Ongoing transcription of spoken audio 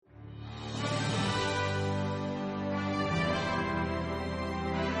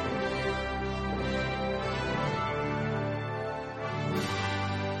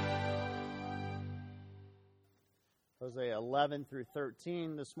Hosea 11 through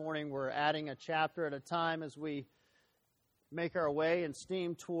 13. This morning we're adding a chapter at a time as we make our way and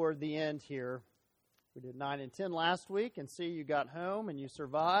steam toward the end here. We did 9 and 10 last week, and see, you got home and you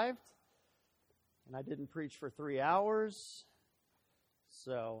survived. And I didn't preach for 3 hours.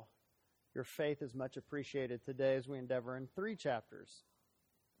 So your faith is much appreciated today as we endeavor in 3 chapters.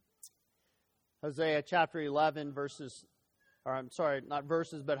 Hosea chapter 11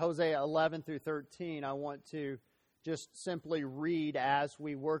 Hosea 11 through 13, I want to just simply read as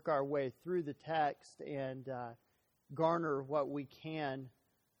we work our way through the text and garner what we can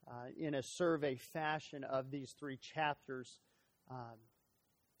in a survey fashion of these 3 chapters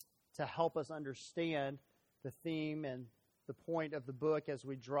to help us understand the theme and the point of the book as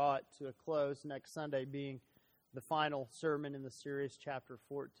we draw it to a close, next Sunday being the final sermon in the series, chapter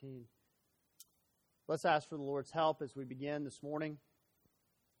 14. Let's ask for the Lord's help as we begin this morning.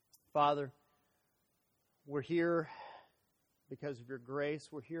 Father, we're here because of your grace.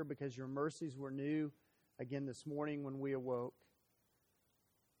 We're here because your mercies were new again this morning when we awoke.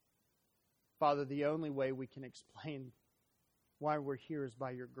 Father, the only way we can explain why we're here is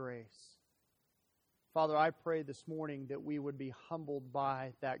by your grace. Father, I pray this morning that we would be humbled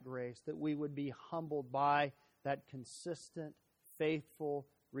by that grace, that we would be humbled by that consistent, faithful,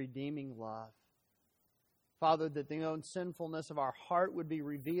 redeeming love. Father, that the own sinfulness of our heart would be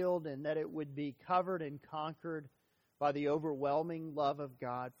revealed and that it would be covered and conquered by the overwhelming love of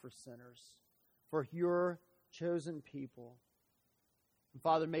God for sinners, for your chosen people. And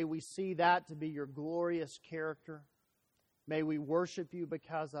Father, may we see that to be your glorious character. May we worship you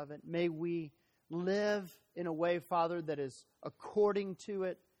because of it. May we live in a way, Father, that is according to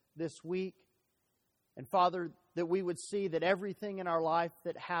it this week. And Father, that we would see that everything in our life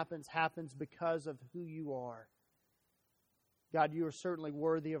that happens because of who you are. God, you are certainly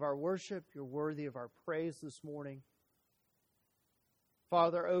worthy of our worship. You're worthy of our praise this morning.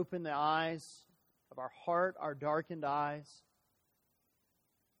 Father, open the eyes of our heart, our darkened eyes.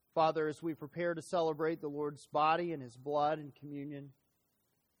 Father, as we prepare to celebrate the Lord's body and His blood and communion,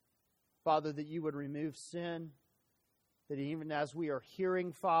 Father, that you would remove sin, that even as we are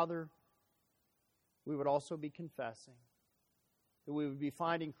hearing, Father, we would also be confessing, that we would be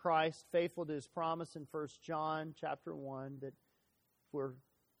finding Christ faithful to His promise in 1 John chapter 1, that if we're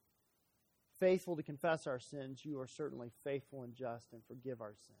faithful to confess our sins, you are certainly faithful and just and forgive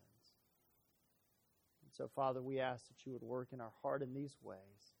our sins. And so, Father, we ask that you would work in our heart in these ways,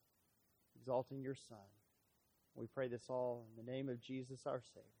 exalting your Son. We pray this all in the name of Jesus our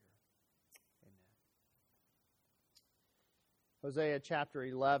Savior. Hosea chapter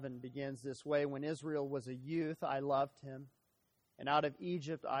 11 begins this way: When Israel was a youth, I loved him, and out of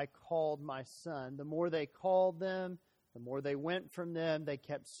Egypt I called my son. The more they called them, the more they went from them. They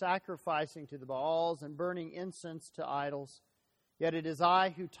kept sacrificing to the Baals and burning incense to idols. Yet it is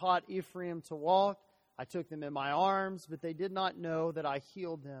I who taught Ephraim to walk. I took them in my arms, but they did not know that I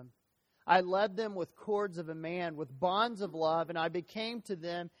healed them. I led them with cords of a man, with bonds of love, and I became to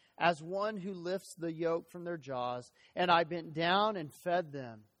them as one who lifts the yoke from their jaws. And I bent down and fed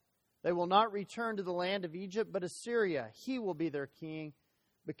them. They will not return to the land of Egypt, but Assyria. He will be their king,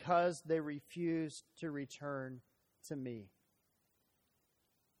 because they refused to return to me.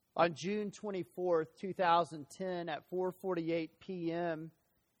 On June 24th, 2010, at 4:48 p.m.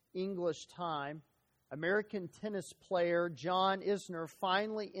 English time, American tennis player John Isner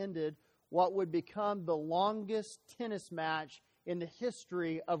finally ended what would become the longest tennis match in the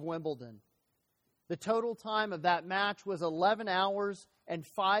history of Wimbledon. The total time of that match was 11 hours and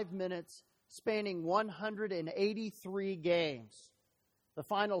 5 minutes, spanning 183 games. The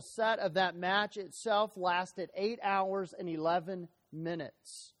final set of that match itself lasted 8 hours and 11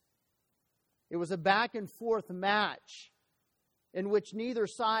 minutes. It was a back-and-forth match in which neither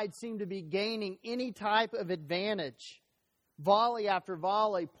side seemed to be gaining any type of advantage. Volley after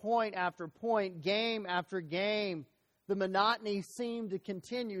volley, point after point, game after game. The monotony seemed to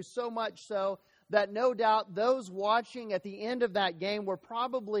continue, so much so that no doubt those watching at the end of that game were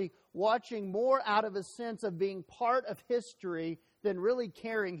probably watching more out of a sense of being part of history than really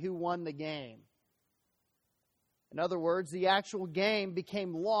caring who won the game. In other words, the actual game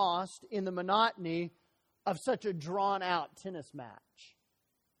became lost in the monotony of such a drawn-out tennis match.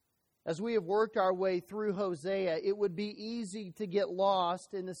 As we have worked our way through Hosea, it would be easy to get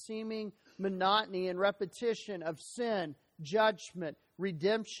lost in the seeming monotony and repetition of sin, judgment,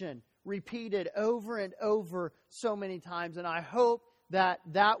 redemption, repeated over and over so many times. And I hope that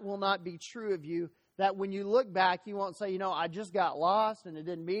that will not be true of you, that when you look back, you won't say, I just got lost and it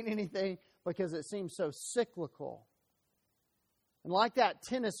didn't mean anything because it seems so cyclical. And like that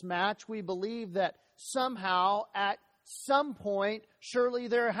tennis match, we believe that somehow at some point, surely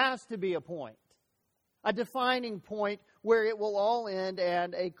there has to be a point. A defining point where it will all end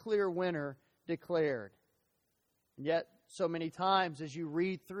and a clear winner declared. And yet, so many times as you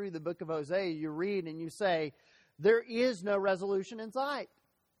read through the book of Hosea, you read and you say, there is no resolution in sight.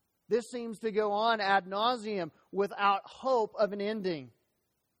 This seems to go on ad nauseum without hope of an ending.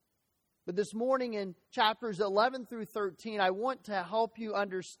 But this morning in chapters 11 through 13, I want to help you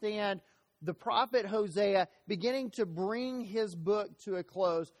understand the prophet Hosea beginning to bring his book to a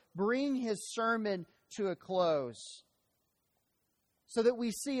close, bring his sermon to a close, so that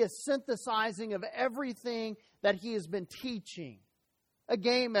we see a synthesizing of everything that he has been teaching. A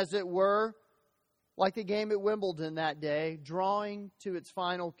game, as it were, like the game at Wimbledon that day, drawing to its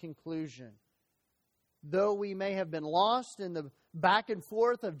final conclusion. Though we may have been lost in the back and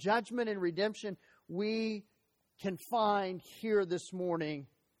forth of judgment and redemption, we can find here this morning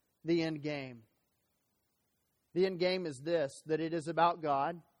the end game. The end game is this, that it is about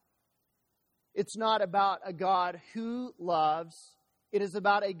God. It's not about a God who loves. It is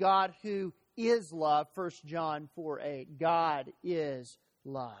about a God who is love. 1 John 4:8. God is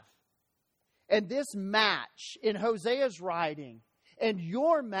love. And this match in Hosea's writing and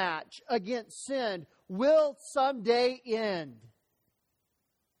your match against sin will someday end.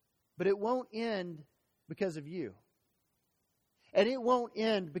 But it won't end because of you. And it won't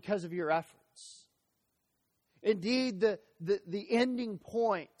end because of your efforts. Indeed, the ending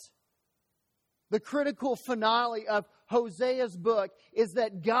point, the critical finale of Hosea's book is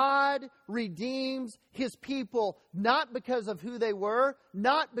that God redeems His people not because of who they were,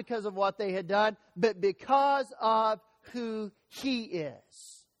 not because of what they had done, but because of who He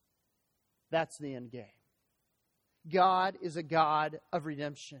is. That's the end game. God is a God of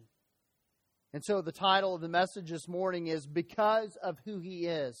redemption. And so the title of the message this morning is Because of Who He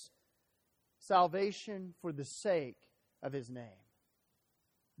Is, Salvation for the Sake of His Name.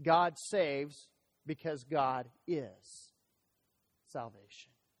 God saves because God is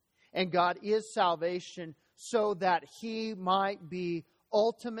salvation. And God is salvation so that He might be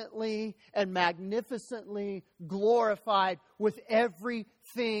ultimately and magnificently glorified with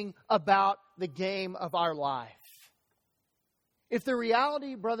everything about the game of our life. If the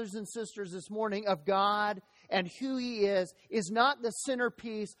reality, brothers and sisters, this morning of God and who He is not the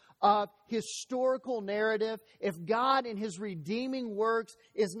centerpiece of historical narrative, if God and His redeeming works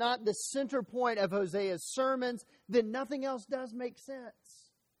is not the center point of Hosea's sermons, then nothing else does make sense.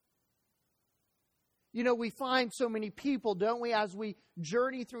 You know, we find so many people, don't we, as we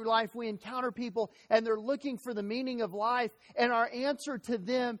journey through life, we encounter people and they're looking for the meaning of life. And our answer to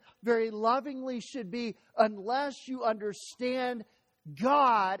them very lovingly should be, unless you understand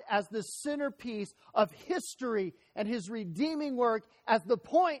God as the centerpiece of history and His redeeming work as the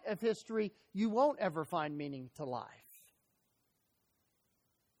point of history, you won't ever find meaning to life.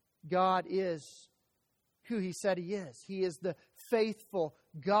 God is who He said He is. He is the faithful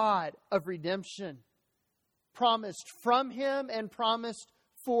God of redemption, promised from Him and promised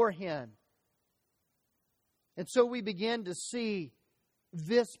for Him. And so we begin to see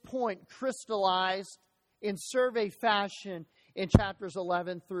this point crystallized in survey fashion in chapters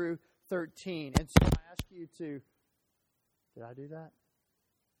 11 through 13. And so I ask you to... Did I do that?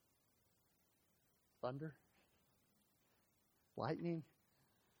 Thunder? Lightning?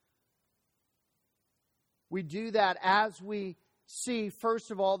 We do that as we see, first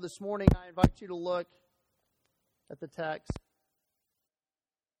of all, this morning, I invite you to look at the text.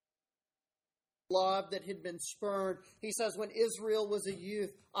 Love that had been spurned. He says, when Israel was a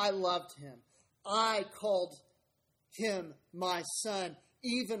youth, I loved him. I called him my son,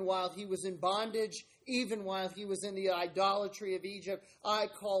 even while he was in bondage, even while he was in the idolatry of Egypt. I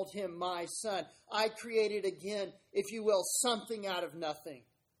called him my son. I created again, if you will, something out of nothing.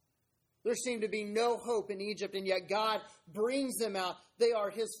 There seemed to be no hope in Egypt, and yet God brings them out. They are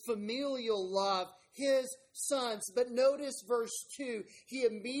His familial love, His sons. But notice verse 2. He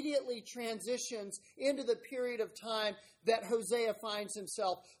immediately transitions into the period of time that Hosea finds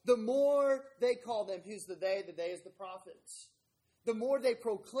himself. The more they call them, who's the they? The they is the prophets. The more they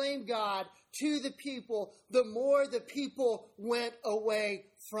proclaim God to the people, the more the people went away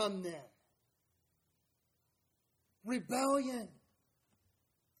from them. Rebellion.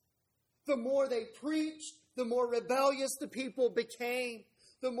 The more they preached, the more rebellious the people became.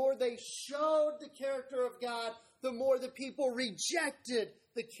 The more they showed the character of God, the more the people rejected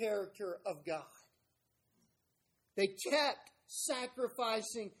the character of God. They kept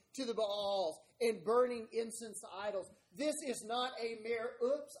sacrificing to the Baals and burning incense to idols. This is not a mere,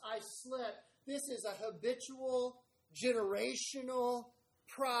 oops, I slipped. This is a habitual, generational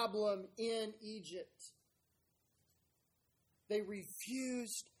problem in Egypt. They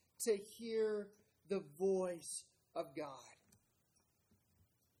refused to hear the voice of God.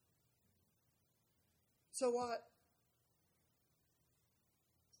 So what?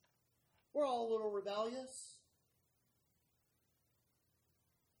 We're all a little rebellious.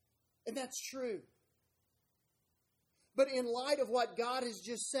 And that's true. But in light of what God has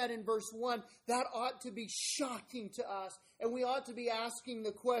just said in verse 1, that ought to be shocking to us. And we ought to be asking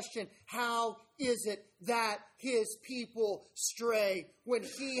the question, how is it that His people stray when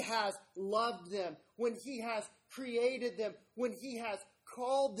He has loved them, when He has created them, when He has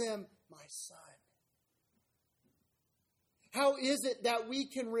called them my son? How is it that we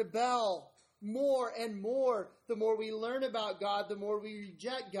can rebel more and more the more we learn about God, the more we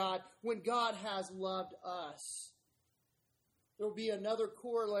reject God, when God has loved us? There will be another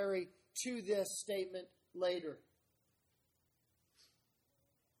corollary to this statement later.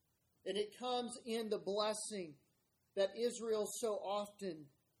 And it comes in the blessing that Israel so often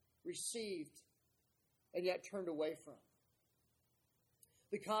received and yet turned away from.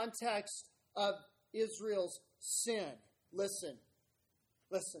 The context of Israel's sin. Listen,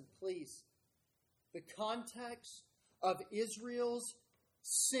 please. The context of Israel's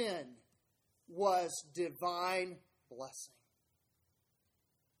sin was divine blessing.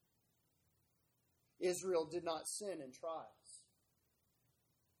 Israel did not sin in trials.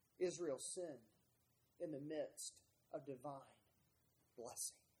 Israel sinned in the midst of divine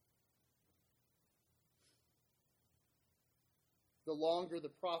blessing. The longer the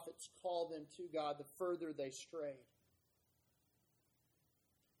prophets called them to God, the further they strayed.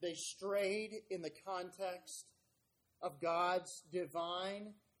 They strayed in the context of God's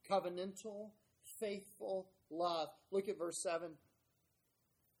divine, covenantal, faithful love. Look at verse 7.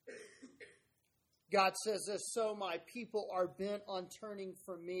 God says this, so my people are bent on turning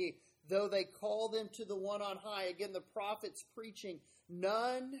from me, though they call them to the one on high. Again, the prophet's preaching.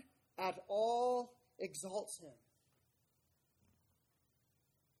 None at all exalts him.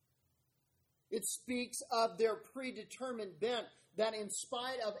 It speaks of their predetermined bent, that in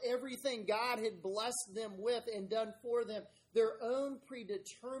spite of everything God had blessed them with and done for them, their own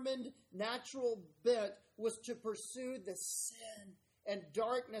predetermined natural bent was to pursue the sin and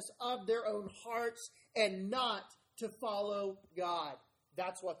darkness of their own hearts and not to follow God.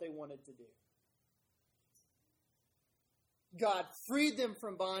 That's what they wanted to do. God freed them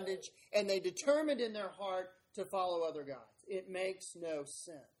from bondage, and they determined in their heart to follow other gods. It makes no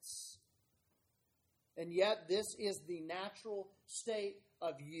sense. And yet, this is the natural state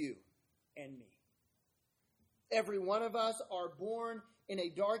of you and me. Every one of us are born in a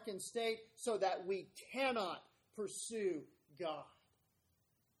darkened state so that we cannot pursue God.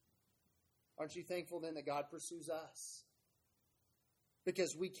 Aren't you thankful then that God pursues us?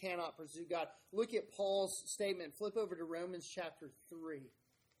 Because we cannot pursue God. Look at Paul's statement. Flip over to Romans chapter 3.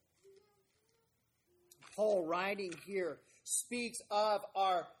 Paul, writing here, speaks of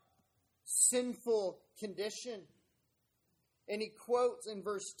our sinful condition. And he quotes in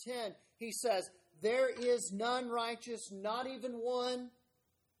verse 10, he says, there is none righteous, not even one.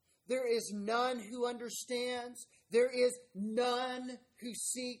 There is none who understands. There is none who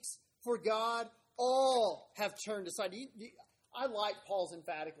seeks for God. All have turned aside. I like Paul's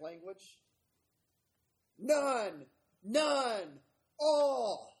emphatic language. None,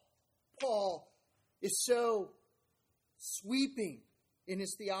 all. Paul is so sweeping in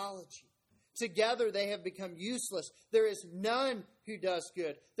his theology. Together they have become useless. There is none who does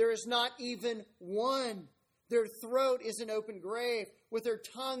good. There is not even one. Their throat is an open grave. With their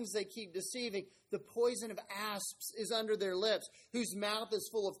tongues they keep deceiving. The poison of asps is under their lips, whose mouth is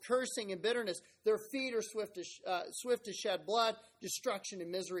full of cursing and bitterness. Their feet are swift to shed blood. Destruction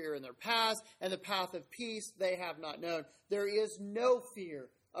and misery are in their paths, and the path of peace they have not known. There is no fear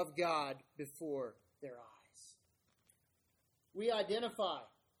of God before their eyes. We identify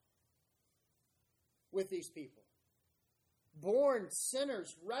with these people. Born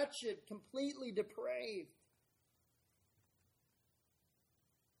sinners, wretched, completely depraved.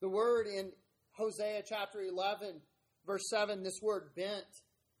 The word in Hosea chapter 11, verse 7, this word bent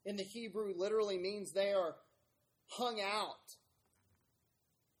in the Hebrew literally means they are hung out,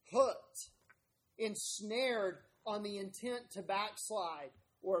 hooked, ensnared on the intent to backslide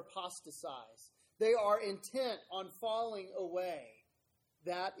or apostatize. They are intent on falling away.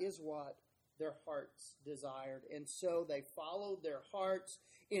 That is what their hearts desired. And so they followed their hearts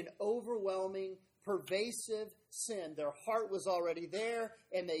in overwhelming, pervasive sin. Their heart was already there,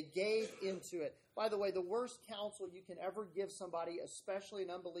 and they gave into it. By the way, the worst counsel you can ever give somebody, especially an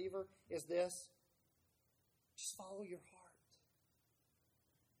unbeliever, is this. Just follow your heart.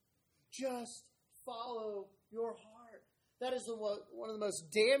 Just follow your heart. That is one of the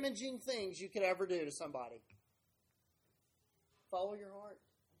most damaging things you could ever do to somebody. Follow your heart.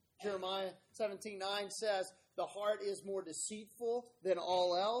 Jeremiah 17:9 says, the heart is more deceitful than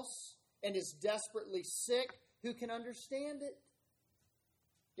all else and is desperately sick. Who can understand it?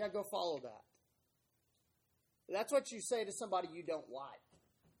 Yeah, go follow that. That's what you say to somebody you don't like.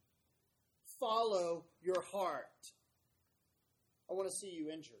 Follow your heart. I want to see you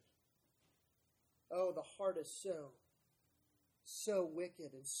injured. Oh, the heart is so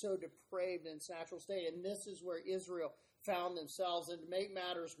wicked and so depraved in its natural state. And this is where Israel found themselves. And to make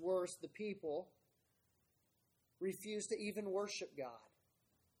matters worse, the people refused to even worship God.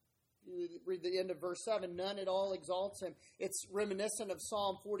 You read the end of verse 7, none at all exalts him. It's reminiscent of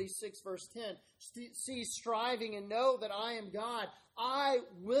Psalm 46, verse 10. Cease striving and know that I am God. I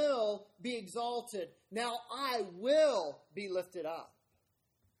will be exalted. Now I will be lifted up.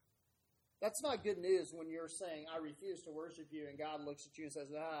 That's not good news when you're saying, I refuse to worship you, and God looks at you and says,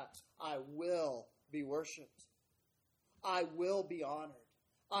 I will be worshipped. I will be honored.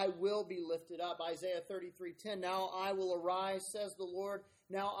 I will be lifted up. Isaiah 33:10, now I will arise, says the Lord.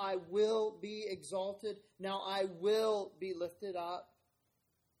 Now I will be exalted. Now I will be lifted up.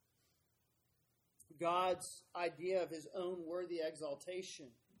 God's idea of his own worthy exaltation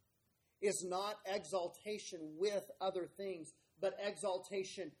is not exaltation with other things, but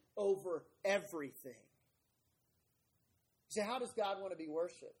exaltation over everything. So how does God want to be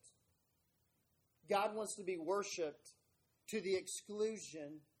worshipped? God wants to be worshipped to the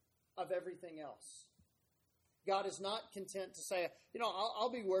exclusion of everything else. God is not content to say,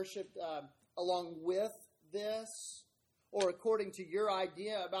 I'll be worshipped along with this or according to your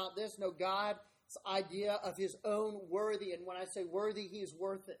idea about this. No, God's idea of his own worthy, and when I say worthy, he is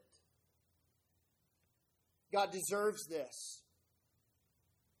worth it. God deserves this,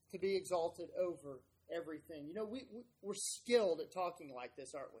 to be exalted over everything. We're skilled at talking like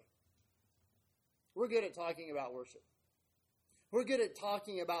this, aren't we? We're good at talking about worship. We're good at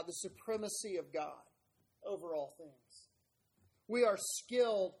talking about the supremacy of God over all things. We are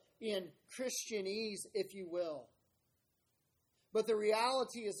skilled in Christianese, if you will. But the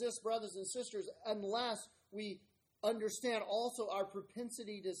reality is this, brothers and sisters, unless we understand also our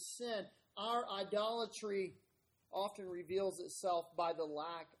propensity to sin, our idolatry often reveals itself by the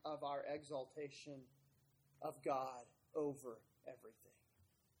lack of our exaltation of God over everything.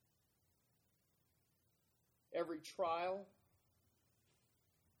 Every trial,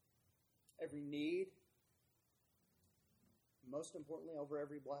 every need, most importantly, over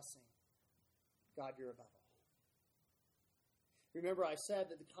every blessing, God, you're above all. Remember, I said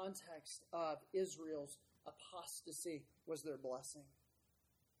that the context of Israel's apostasy was their blessing.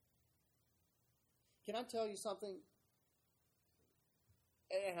 Can I tell you something?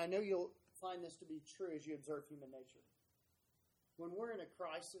 And I know you'll find this to be true as you observe human nature. When we're in a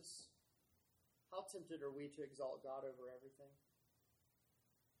crisis, how tempted are we to exalt God over everything?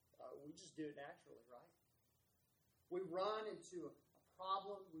 We just do it naturally, right? We run into a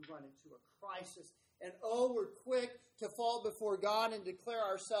problem, we run into a crisis, and we're quick to fall before God and declare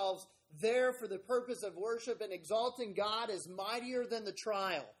ourselves there for the purpose of worship and exalting God as mightier than the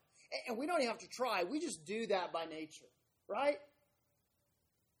trial. And we don't even have to try. We just do that by nature, right?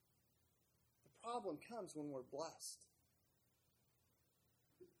 The problem comes when we're blessed.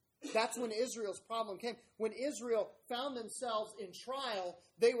 That's when Israel's problem came. When Israel found themselves in trial,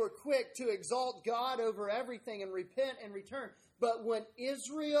 they were quick to exalt God over everything and repent and return. But when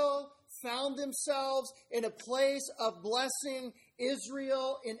Israel found themselves in a place of blessing,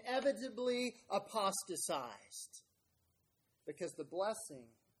 Israel inevitably apostatized. Because the blessing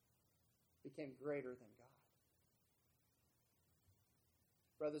became greater than God.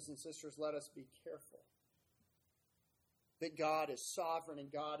 Brothers and sisters, let us be careful that God is sovereign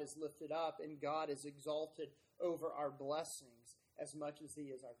and God is lifted up and God is exalted over our blessings as much as he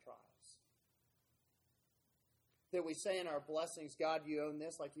is our trials. That we say in our blessings, God, you own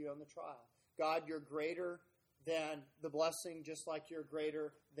this like you own the trial. God, you're greater than the blessing just like you're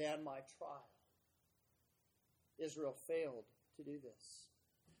greater than my trial. Israel failed to do this.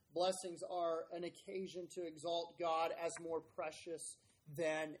 Blessings are an occasion to exalt God as more precious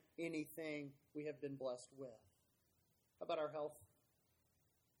than anything we have been blessed with. How about our health?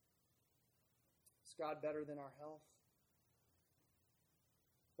 Is God better than our health?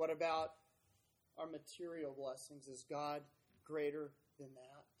 What about our material blessings? Is God greater than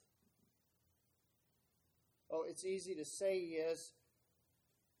that? Oh, it's easy to say he is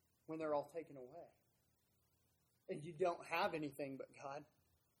when they're all taken away. And you don't have anything but God.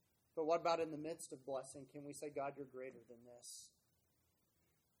 But what about in the midst of blessing? Can we say, God, you're greater than this?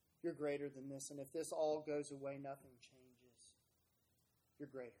 You're greater than this. And if this all goes away, nothing changes. you're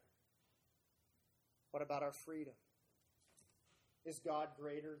greater. What about our freedom? Is God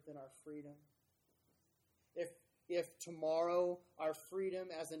greater than our freedom? If tomorrow our freedom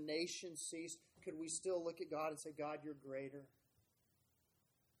as a nation ceased, could we still look at God and say, God, you're greater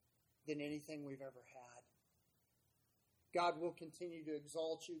than anything we've ever had? God will continue to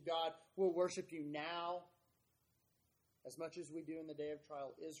exalt you. God will worship you now as much as we do in the day of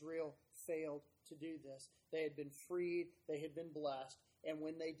trial. Israel failed to do this. They had been freed. They had been blessed. And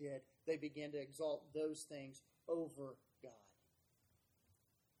when they did, they began to exalt those things over God.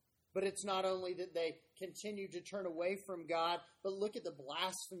 But it's not only that they continue to turn away from God, but look at the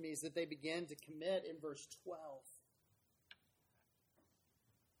blasphemies that they begin to commit in verse 12.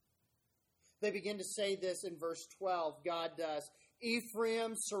 They begin to say this in verse 12. God does.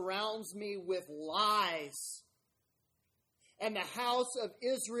 Ephraim surrounds me with lies, and the house of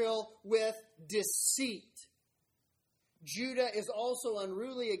Israel with deceit. Judah is also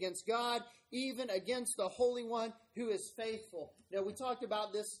unruly against God, even against the Holy One who is faithful. Now, we talked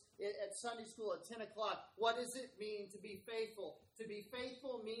about this at Sunday school at 10 o'clock. What does it mean to be faithful? To be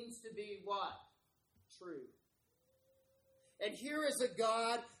faithful means to be what? True. And here is a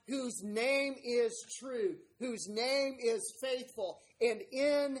God whose name is true, whose name is faithful. And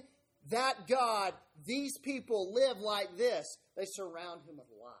in that God, these people live like this. They surround him with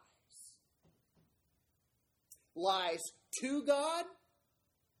lies. Lies to God.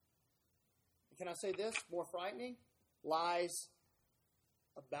 Can I say this? More frightening. Lies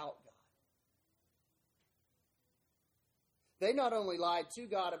about God. They not only lied to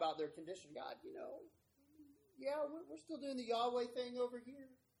God about their condition. God, we're still doing the Yahweh thing over here.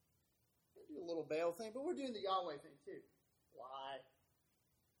 We do a little Baal thing, but we're doing the Yahweh thing too. Lie.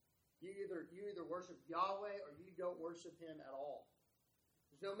 You either worship Yahweh or you don't worship him at all.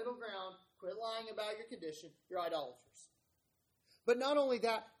 There's no middle ground. Quit lying about your condition. You're idolaters. But not only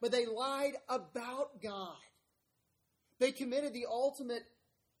that, but they lied about God. They committed the ultimate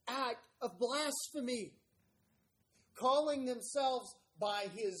act of blasphemy, calling themselves by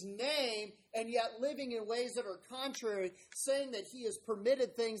his name and yet living in ways that are contrary, saying that he has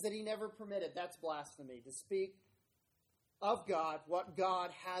permitted things that he never permitted. That's blasphemy, to speak of God what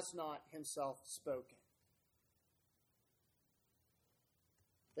God has not himself spoken.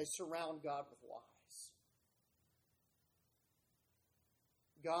 They surround God with lies.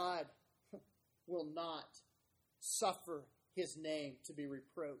 God will not suffer his name to be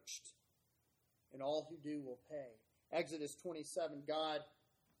reproached, and all who do will pay. Exodus 27, God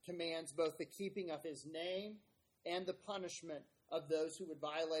commands both the keeping of his name and the punishment of those who would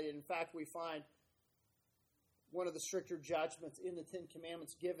violate it. In fact, we find one of the stricter judgments in the Ten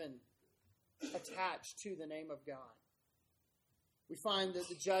Commandments given attached to the name of God. We find that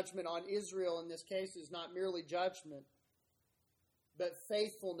the judgment on Israel in this case is not merely judgment, but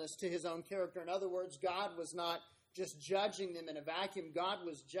faithfulness to his own character. In other words, God was not just judging them in a vacuum. God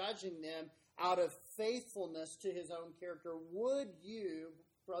was judging them out of faithfulness to his own character. Would you,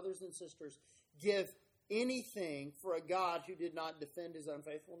 brothers and sisters, give anything for a God who did not defend his own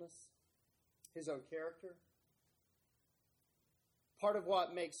faithfulness, his own character? Part of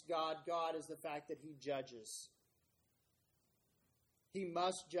what makes God God is the fact that he judges. He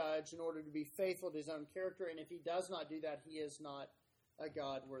must judge in order to be faithful to his own character, and if he does not do that, he is not a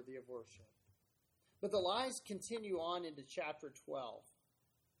God worthy of worship. But the lies continue on into chapter 12.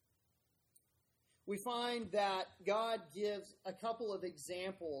 We find that God gives a couple of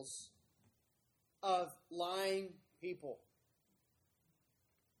examples of lying people.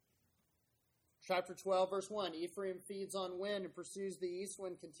 Chapter 12, verse 1, Ephraim feeds on wind and pursues the east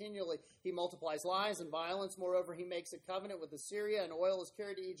wind continually. He multiplies lies and violence. Moreover, he makes a covenant with Assyria, and oil is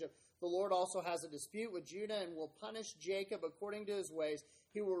carried to Egypt. The Lord also has a dispute with Judah and will punish Jacob according to his ways.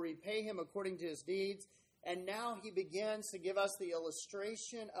 He will repay him according to his deeds. And now he begins to give us the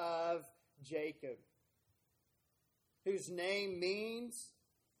illustration of Jacob, whose name means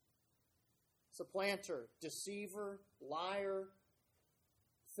supplanter, deceiver, liar.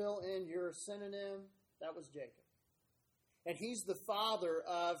 Fill in your synonym. That was Jacob. And he's the father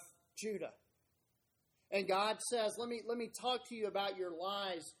of Judah. And God says, let me talk to you about your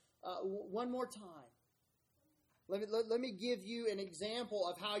lies one more time. Let me give you an example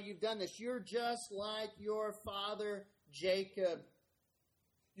of how you've done this. You're just like your father Jacob.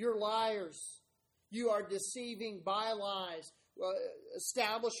 You're liars. You are deceiving by lies,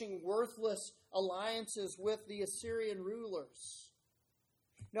 establishing worthless alliances with the Assyrian rulers.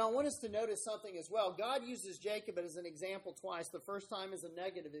 Now, I want us to notice something as well. God uses Jacob as an example twice. The first time as a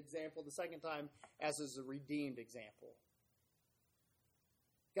negative example. The second time as a redeemed example.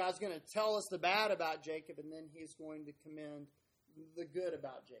 God's going to tell us the bad about Jacob, and then he's going to commend the good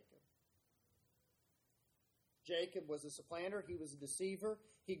about Jacob. Jacob was a supplanter. He was a deceiver.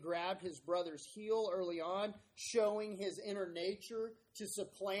 He grabbed his brother's heel early on, showing his inner nature to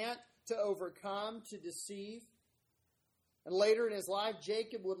supplant, to overcome, to deceive. And later in his life,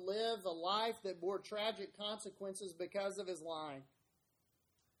 Jacob would live a life that bore tragic consequences because of his lying.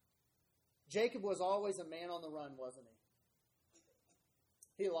 Jacob was always a man on the run, wasn't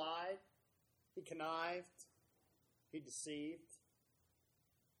he? He lied. He connived. He deceived.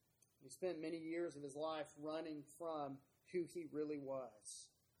 He spent many years of his life running from who he really was.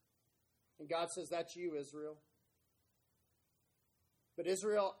 And God says, that's you, Israel. But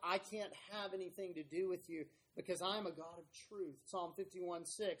Israel, I can't have anything to do with you because I am a God of truth. Psalm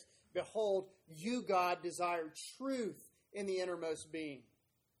 51:6. Behold, you, God, desire truth in the innermost being.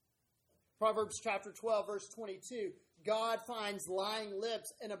 Proverbs chapter 12, verse 22. God finds lying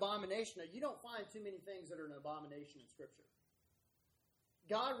lips an abomination. Now, you don't find too many things that are an abomination in Scripture.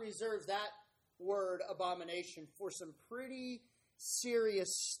 God reserves that word abomination for some pretty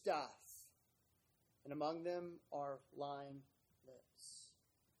serious stuff. And among them are lying lips.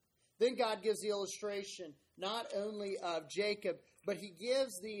 Then God gives the illustration not only of Jacob, but he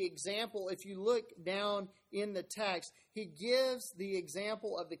gives the example, if you look down in the text, he gives the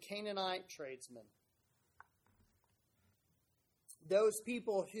example of the Canaanite tradesmen. Those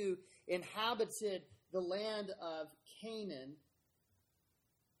people who inhabited the land of Canaan,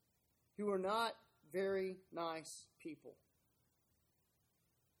 who are not very nice people.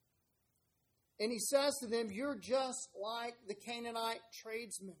 And he says to them, you're just like the Canaanite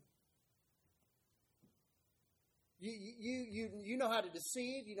tradesmen. You know how to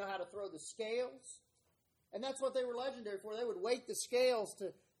deceive. You know how to throw the scales. And that's what they were legendary for. They would weight the scales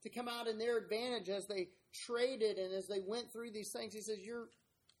to come out in their advantage as they traded and as they went through these things. He says,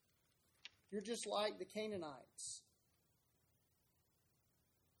 you're just like the Canaanites.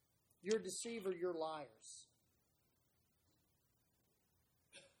 You're a deceiver, you're liars.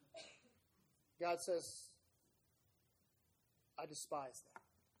 God says, I despise that.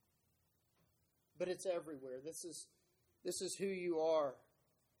 But it's everywhere. This is who you are.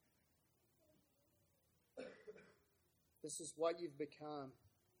 This is what you've become.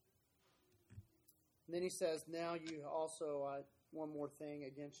 And then he says, now you also, one more thing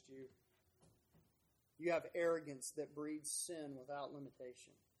against you. You have arrogance that breeds sin without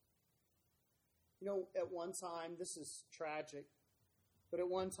limitation. You know, at one time, this is tragic, but at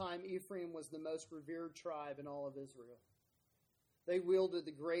one time, Ephraim was the most revered tribe in all of Israel. They wielded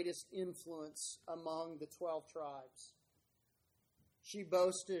the greatest influence among the 12 tribes. She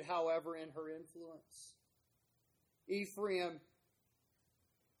boasted, however, in her influence. Ephraim,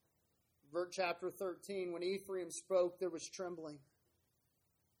 chapter 13, when Ephraim spoke, there was trembling.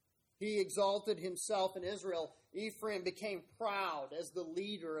 He exalted himself in Israel. Ephraim became proud as the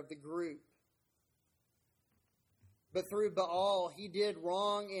leader of the group. But through Baal, he did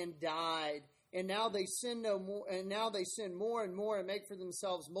wrong and died. And now they sin no more, and now they sin more and more and make for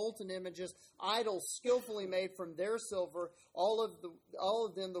themselves molten images, idols skillfully made from their silver, all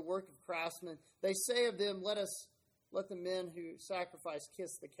of them the work of craftsmen. They say of them, let the men who sacrifice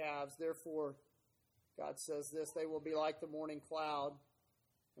kiss the calves. Therefore, God says this, they will be like the morning cloud,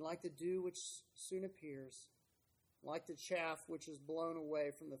 and like the dew which soon appears, like the chaff which is blown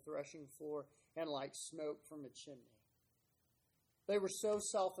away from the threshing floor, and like smoke from a chimney. They were so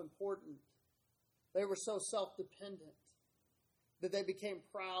self-important. They were so self-dependent that they became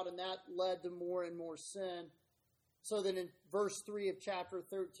proud, and that led to more and more sin. So that in verse 3 of chapter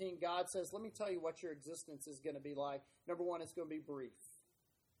 13, God says, let me tell you what your existence is going to be like. Number one, it's going to be brief.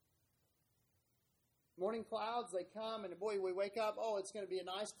 Morning clouds, they come, and boy, we wake up, it's going to be a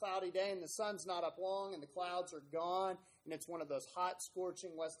nice cloudy day, and the sun's not up long, and the clouds are gone, and it's one of those hot,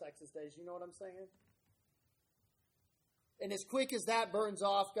 scorching West Texas days. You know what I'm saying? And as quick as that burns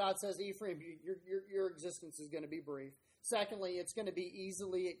off, God says, Ephraim, your existence is going to be brief. Secondly, it's going to be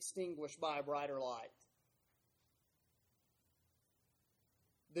easily extinguished by a brighter light.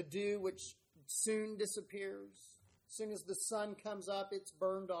 The dew, which soon disappears. As soon as the sun comes up, it's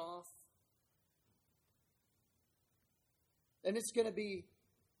burned off. And it's going to be,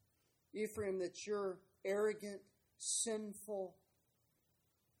 Ephraim, that your arrogant, sinful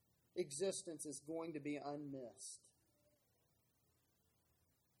existence is going to be unmissed.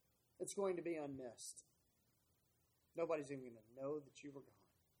 It's going to be unmissed. Nobody's even going to know that you were gone.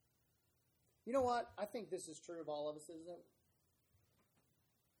 You know what? I think this is true of all of us, isn't it?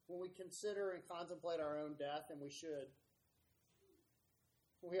 When we consider and contemplate our own death, and we should,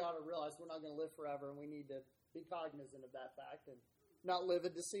 we ought to realize we're not going to live forever, and we need to be cognizant of that fact and not live a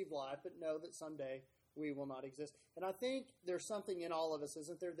deceived life, but know that someday we will not exist. And I think there's something in all of us,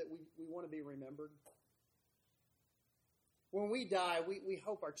 isn't there, that we want to be remembered? When we die, we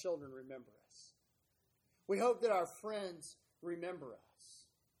hope our children remember us. We hope that our friends remember us.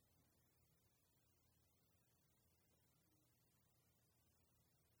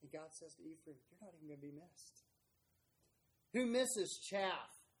 And God says to Ephraim, you're not even going to be missed. Who misses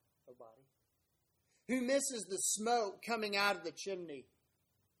chaff? Nobody. Who misses the smoke coming out of the chimney?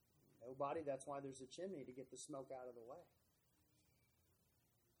 Nobody. That's why there's a chimney, to get the smoke out of the way.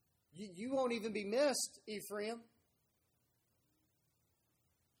 You won't even be missed, Ephraim.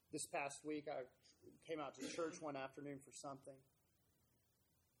 This past week, I came out to church one afternoon for something.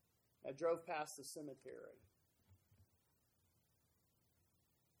 I drove past the cemetery.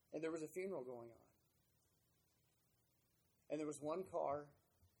 And there was a funeral going on. And there was one car,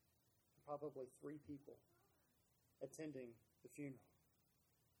 probably 3 people, attending the funeral.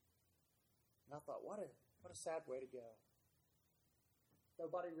 And I thought, what a sad way to go.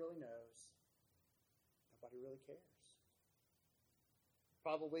 Nobody really knows. Nobody really cares.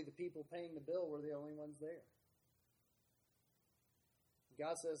 Probably the people paying the bill were the only ones there.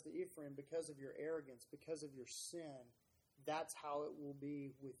 God says to Ephraim, because of your arrogance, because of your sin, that's how it will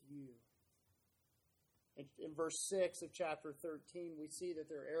be with you. In verse 6 of chapter 13, we see that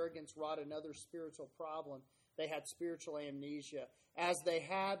their arrogance wrought another spiritual problem. They had spiritual amnesia. As they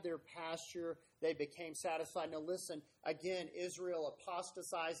had their pasture, they became satisfied. Now listen, again, Israel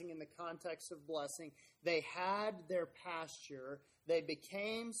apostatizing in the context of blessing. They had their pasture. They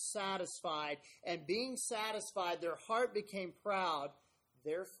became satisfied. And being satisfied, their heart became proud.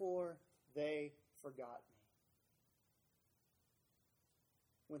 Therefore, they forgot me.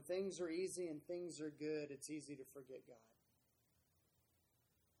 When things are easy and things are good, it's easy to forget God.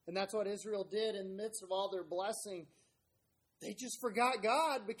 And that's what Israel did in the midst of all their blessing. They just forgot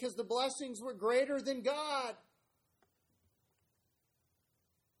God because the blessings were greater than God.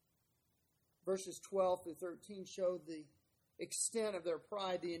 Verses 12 through 13 show the extent of their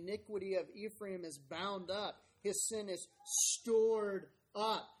pride. The iniquity of Ephraim is bound up. His sin is stored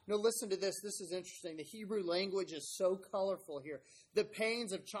up. Now listen to this. This is interesting. The Hebrew language is so colorful here. The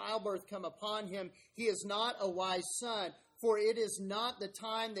pains of childbirth come upon him. He is not a wise son, for it is not the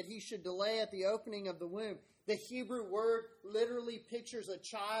time that he should delay at the opening of the womb. The Hebrew word literally pictures a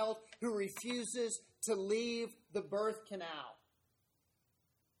child who refuses to leave the birth canal.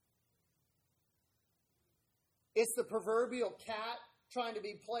 It's the proverbial cat trying to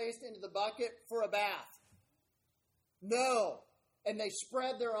be placed into the bucket for a bath. No. And they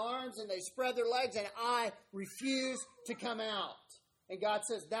spread their arms and they spread their legs, and I refuse to come out. And God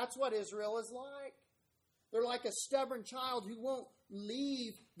says that's what Israel is like. They're like a stubborn child who won't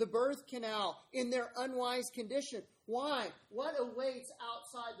leave the birth canal in their unwise condition. Why? What awaits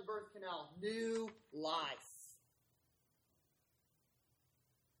outside the birth canal? New life.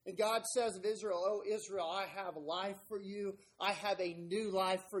 And God says of Israel, oh Israel, I have life for you. I have a new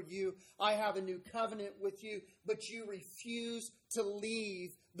life for you. I have a new covenant with you. But you refuse to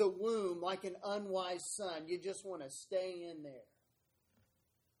leave the womb like an unwise son. You just want to stay in there.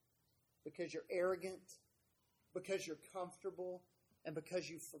 Because you're arrogant, because you're comfortable, and because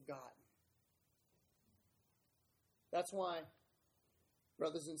you've forgotten. That's why,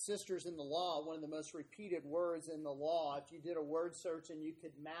 brothers and sisters, in the law, one of the most repeated words in the law, if you did a word search and you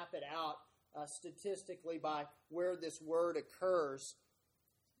could map it out statistically by where this word occurs,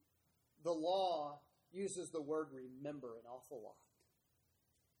 the law uses the word remember an awful lot.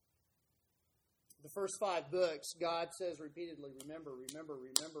 The first 5 books, God says repeatedly, remember, remember,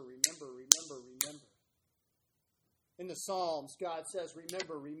 remember, remember, remember, remember. In the Psalms, God says,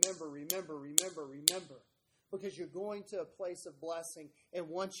 remember, remember, remember, remember, remember. Because you're going to a place of blessing, and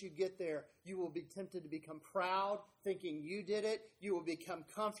once you get there, you will be tempted to become proud, thinking you did it. You will become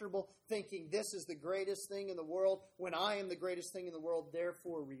comfortable, thinking this is the greatest thing in the world, when I am the greatest thing in the world.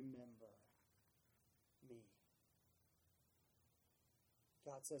 Therefore, remember me.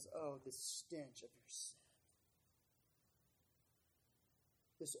 God says, oh, the stench of your sin.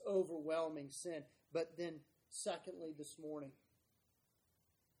 This overwhelming sin. But then, secondly, this morning,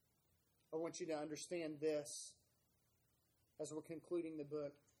 I want you to understand this as we're concluding the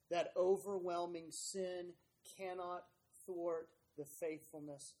book, that overwhelming sin cannot thwart the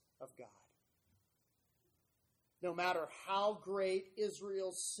faithfulness of God. No matter how great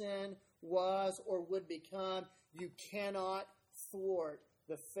Israel's sin was or would become, you cannot thwart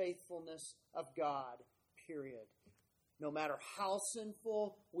the faithfulness of God, period. No matter how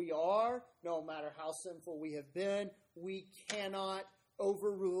sinful we are, no matter how sinful we have been, we cannot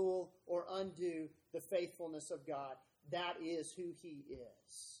overrule or undo the faithfulness of God. That is who He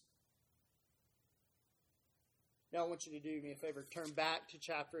is. Now I want you to do me a favor. Turn back to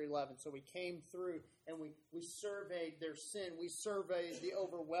chapter 11. So we came through and we surveyed their sin. We surveyed the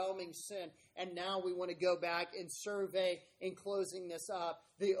overwhelming sin. And now we want to go back and survey, in closing this up,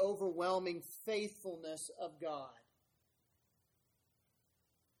 the overwhelming faithfulness of God.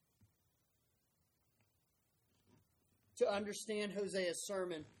 To understand Hosea's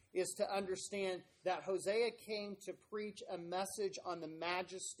sermon is to understand that Hosea came to preach a message on the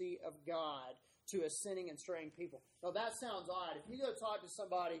majesty of God to a sinning and straying people. Now that sounds odd. If you go talk to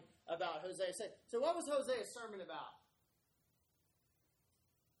somebody about Hosea, say, so what was Hosea's sermon about?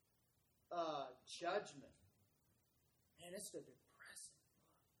 Judgment. Man, it's a depressing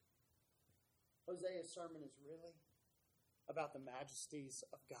book. Hosea's sermon is really about the majesties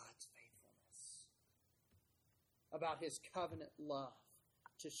of God's faithfulness, about His covenant love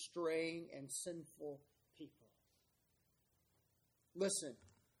to straying and sinful people. Listen,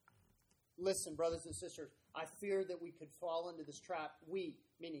 brothers and sisters, I fear that we could fall into this trap. We,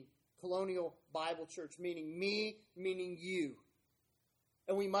 meaning Colonial Bible Church, meaning me, meaning you.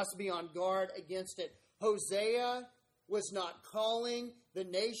 And we must be on guard against it. Hosea was not calling the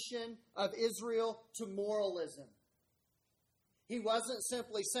nation of Israel to moralism. He wasn't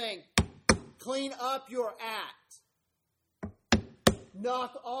simply saying, clean up your act.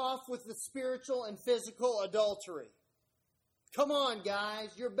 Knock off with the spiritual and physical adultery. Come on, guys,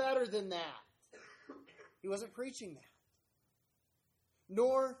 you're better than that. He wasn't preaching that.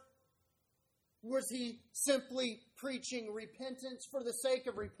 Nor was he simply preaching repentance for the sake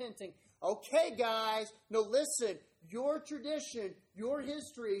of repenting. Okay, guys, no, listen, your tradition, your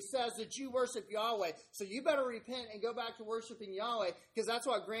history says that you worship Yahweh, so you better repent and go back to worshiping Yahweh, because that's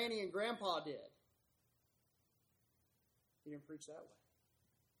what Granny and Grandpa did. He didn't preach that way.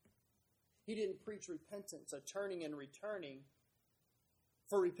 He didn't preach repentance, a turning and returning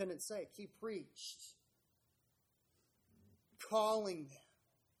for repentance' sake. He preached calling them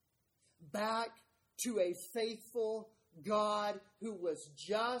back to a faithful God who was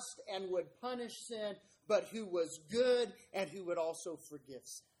just and would punish sin, but who was good and who would also forgive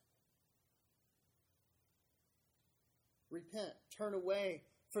sin. Repent, turn away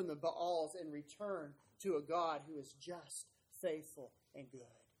from the Baals and return to a God who is just, faithful, and good.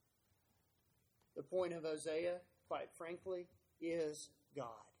 The point of Hosea, quite frankly, is God.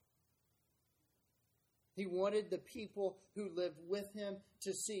 He wanted the people who lived with him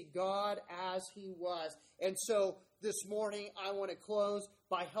to see God as He was. And so this morning I want to close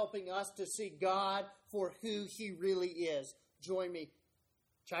by helping us to see God for who He really is. Join me.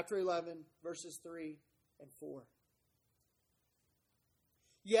 Chapter 11, verses 3 and 4.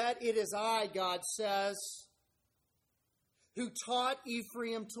 Yet it is I, God says, who taught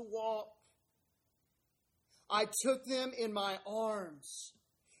Ephraim to walk. I took them in my arms,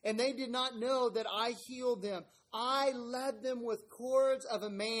 and they did not know that I healed them. I led them with cords of a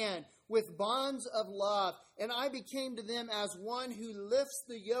man, with bonds of love, and I became to them as one who lifts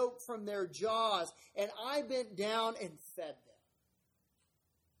the yoke from their jaws, and I bent down and fed them.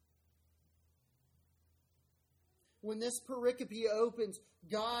 When this pericope opens,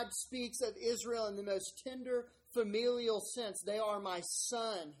 God speaks of Israel in the most tender, familial sense. They are my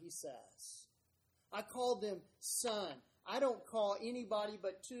son, He says. I call them son. I don't call anybody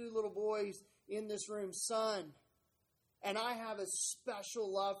but two little boys in this room son. And I have a special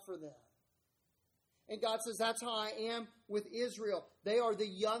love for them. And God says, that's how I am with Israel. They are the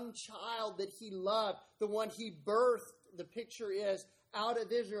young child that He loved, the one He birthed, the picture is, out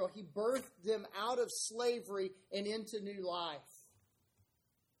of Israel. He birthed them out of slavery and into new life.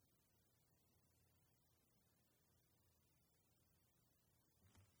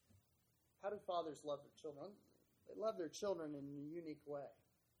 How do fathers love their children? They love their children in a unique way.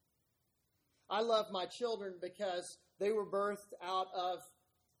 I love my children because they were birthed out of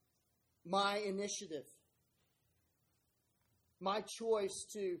my initiative, my choice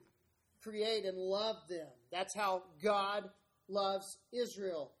to create and love them. That's how God loves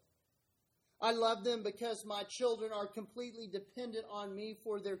Israel. I love them because my children are completely dependent on me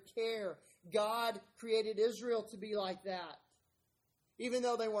for their care. God created Israel to be like that. Even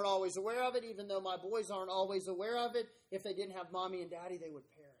though they weren't always aware of it, even though my boys aren't always aware of it, if they didn't have mommy and daddy, they would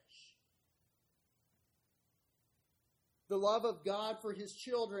perish. The love of God for His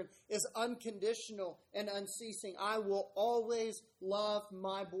children is unconditional and unceasing. I will always love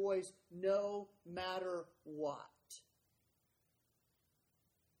my boys no matter what.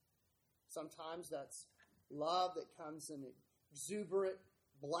 Sometimes that's love that comes in exuberant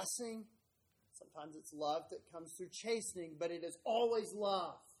blessing. Sometimes it's love that comes through chastening, but it is always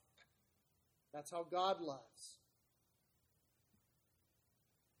love. That's how God loves.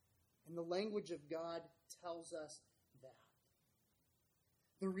 And the language of God tells us that.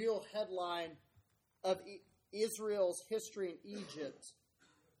 The real headline of Israel's history in Egypt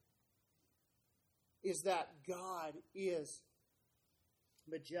is that God is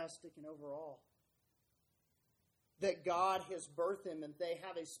majestic and overall. That God has birthed him and they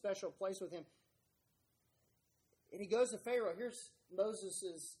have a special place with him. And he goes to Pharaoh. Here's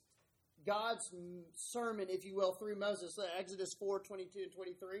God's sermon, if you will, through Moses. Exodus 4:22 and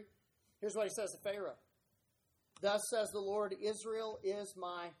 23. Here's what he says to Pharaoh. Thus says the Lord, Israel is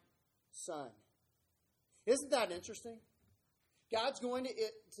my son. Isn't that interesting? God's going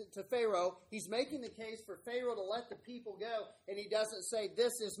to Pharaoh. He's making the case for Pharaoh to let the people go. And he doesn't say,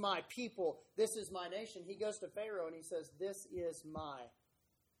 this is my people. This is my nation. He goes to Pharaoh and he says, this is my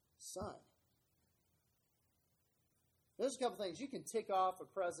son. There's a couple things. You can tick off a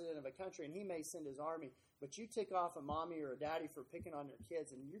president of a country and he may send his army. But you tick off a mommy or a daddy for picking on their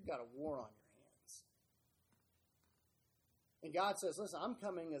kids and you've got a war on your hands. And God says, listen, I'm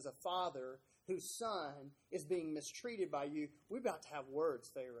coming as a father whose son is being mistreated by you. We're about to have words,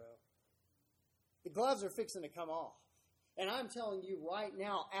 Pharaoh. The gloves are fixing to come off. And I'm telling you right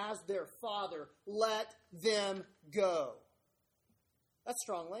now, as their father, let them go. That's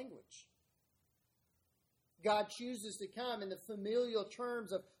strong language. God chooses to come in the familial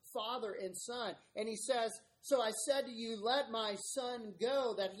terms of father and son. And he says, so I said to you, let my son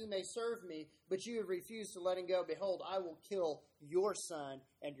go that he may serve me. But you have refused to let him go. Behold, I will kill your son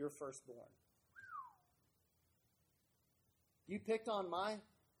and your firstborn. You picked on my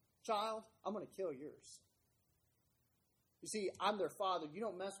child, I'm going to kill yours. You see, I'm their father. You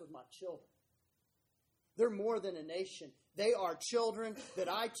don't mess with my children. They're more than a nation. They are children that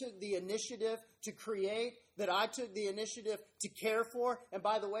I took the initiative to create, that I took the initiative to care for. And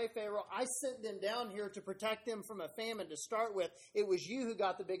by the way, Pharaoh, I sent them down here to protect them from a famine to start with. It was you who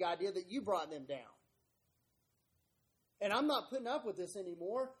got the big idea that you brought them down. And I'm not putting up with this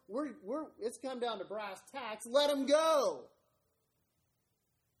anymore. It's come down to brass tacks. Let them go.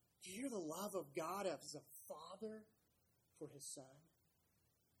 Do you hear the love of God as a father for his son?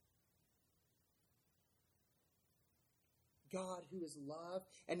 God who is love.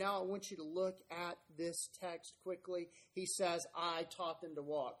 And now I want you to look at this text quickly. He says, I taught them to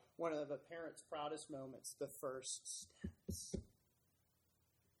walk. One of a parent's proudest moments, the first steps.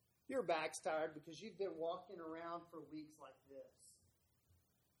 Your back's tired because you've been walking around for weeks like this,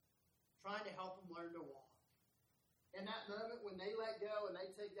 trying to help them learn to walk. In that moment, when they let go and they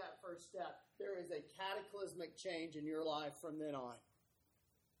take that first step, there is a cataclysmic change in your life from then on.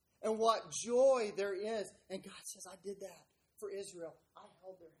 And what joy there is. And God says, I did that for Israel. I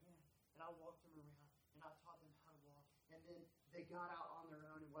held their hand and I walked them around and I taught them how to walk. And then they got out on their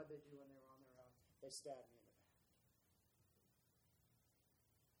own. And what did they do when they were on their own? They stabbed me in the back.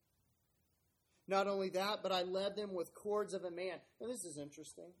 Not only that, but I led them with cords of a man. Now this is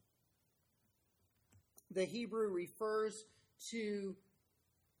interesting. The Hebrew refers to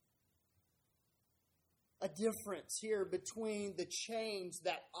a difference here between the chains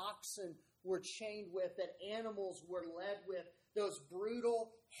that oxen were chained with, that animals were led with, those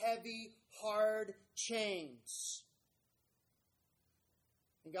brutal, heavy, hard chains.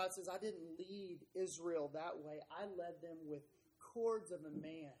 And God says, I didn't lead Israel that way. I led them with cords of a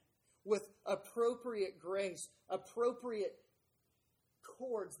man, with appropriate grace, appropriate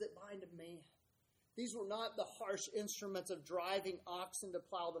cords that bind a man. These were not the harsh instruments of driving oxen to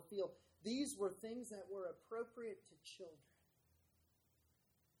plow the field. These were things that were appropriate to children.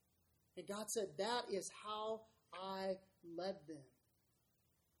 And God said, that is how I led them.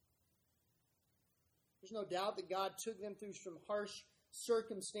 There's no doubt that God took them through some harsh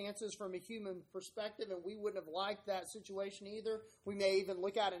circumstances from a human perspective, and we wouldn't have liked that situation either. We may even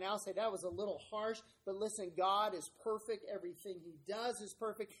look at it now and say that was a little harsh, but listen, God is perfect. Everything he does is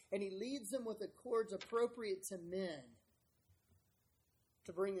perfect, and he leads them with the cords appropriate to men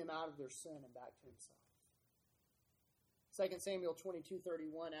to bring them out of their sin and back to himself. 2 Samuel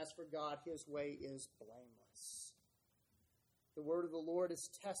 22:31, as for God, his way is blameless. The word of the Lord is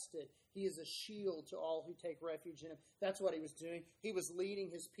tested. He is a shield to all who take refuge in him. That's what he was doing. He was leading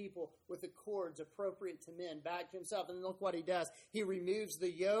his people with the cords appropriate to men back to himself. And look what he does. He removes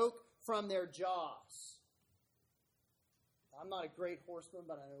the yoke from their jaws. I'm not a great horseman,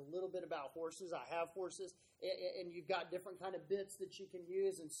 but I know a little bit about horses. I have horses. And you've got different kind of bits that you can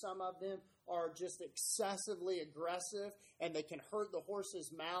use. And some of them are just excessively aggressive. And they can hurt the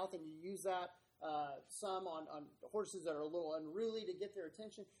horse's mouth. And you use that some on horses that are a little unruly to get their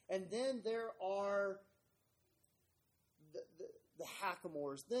attention. And then there are the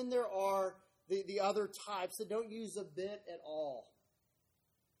hackamores. Then there are the other types that don't use a bit at all.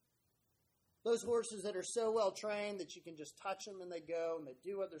 Those horses that are so well trained that you can just touch them and they go and they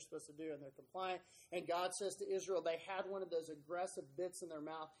do what they're supposed to do and they're compliant. And God says to Israel, they had one of those aggressive bits in their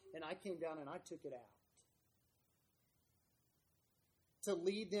mouth, and I came down and I took it out to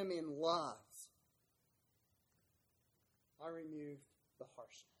lead them in love. I removed the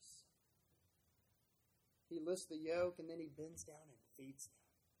harshness. He lifts the yoke and then he bends down and feeds them.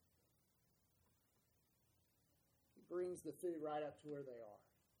 He brings the food right up to where they are.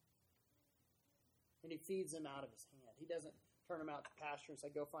 And he feeds them out of his hand. He doesn't turn them out to pasture and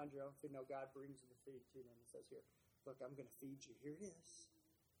say, go find your own food. No, God brings the food to them and says, here, look, I'm going to feed you. Here it is.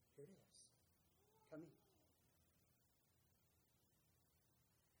 Here it is. Come eat.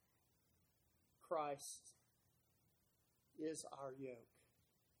 Christ is our yoke.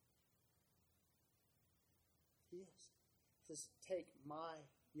 He is. He says, take my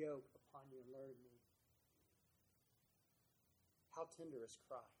yoke upon you and learn of me. How tender is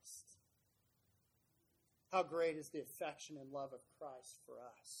Christ? How great is the affection and love of Christ for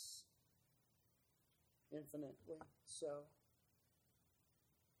us? Infinitely so.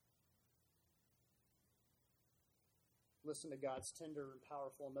 Listen to God's tender and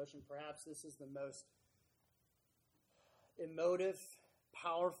powerful emotion. Perhaps this is the most emotive,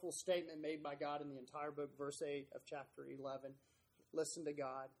 powerful statement made by God in the entire book, verse 8 of chapter 11. Listen to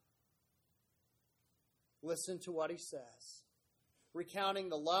God. Listen to what he says. Recounting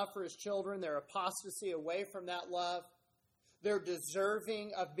the love for his children, their apostasy away from that love, they're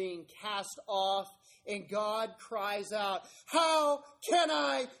deserving of being cast off, and God cries out, how can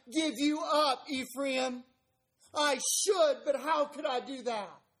I give you up, Ephraim? I should, but how could I do that?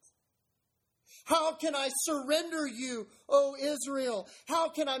 How can I surrender you, O Israel? How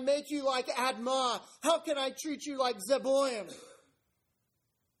can I make you like Admah? How can I treat you like Zeboim?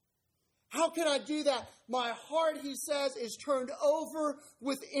 How can I do that? My heart, he says, is turned over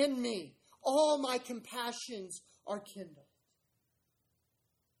within me. All my compassions are kindled.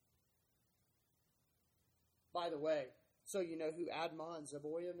 By the way, so you know who Admah and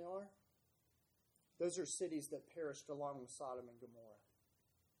Zeboim are? Those are cities that perished along with Sodom and Gomorrah.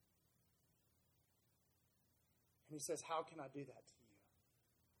 And he says, how can I do that to you?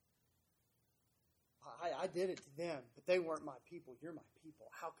 I did it to them, but they weren't my people. You're my people.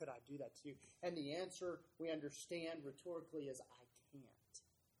 How could I do that to you? And the answer we understand rhetorically is, I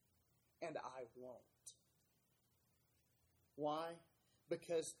can't. And I won't. Why?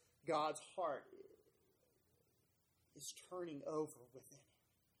 Because God's heart is turning over within him.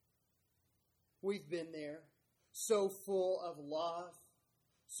 We've been there, so full of love,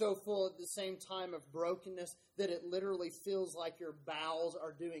 so full at the same time of brokenness that it literally feels like your bowels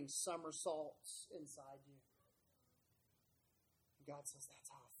are doing somersaults inside you. God says, that's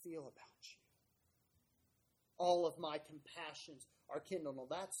how I feel about you. All of my compassions are kindled. Well,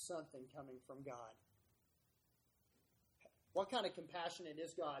 that's something coming from God. What kind of compassionate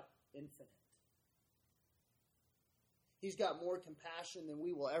is God? Infinite. He's got more compassion than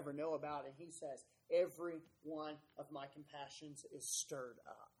we will ever know about. And he says, every one of my compassions is stirred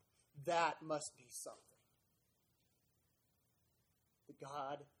up. That must be something. The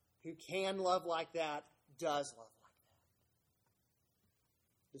God who can love like that does love like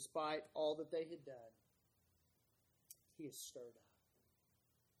that. Despite all that they had done, he is stirred up.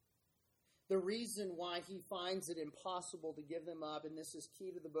 The reason why he finds it impossible to give them up, and this is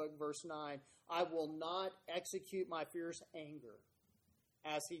key to the book, verse 9, I will not execute my fierce anger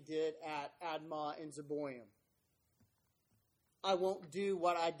as he did at Admah and Zeboim. I won't do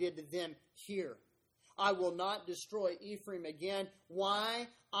what I did to them here. I will not destroy Ephraim again. Why?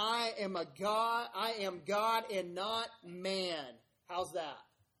 I am God and not man. How's that?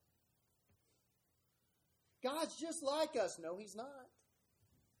 God's just like us. No, he's not.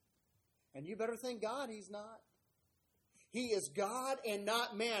 And you better thank God he's not. He is God and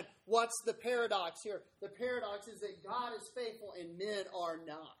not man. What's the paradox here? The paradox is that God is faithful and men are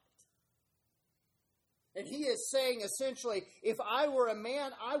not. And he is saying essentially, if I were a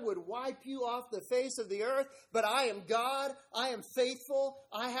man, I would wipe you off the face of the earth. But I am God. I am faithful.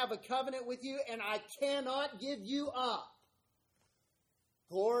 I have a covenant with you and I cannot give you up.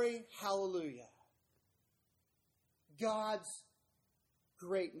 Glory, hallelujah. God's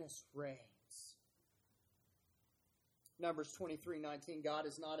greatness reigns. Numbers 23:19, God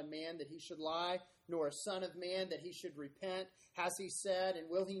is not a man that he should lie, nor a son of man that he should repent. Has he said, and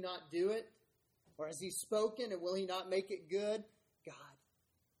will he not do it? Or has he spoken, and will he not make it good? God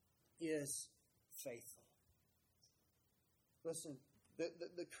is faithful. Listen,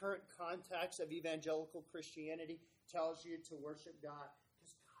 the current context of evangelical Christianity tells you to worship God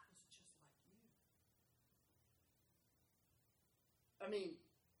because God is just like you. I mean,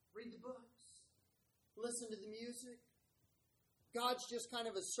 read the books. listen to the music. God's just kind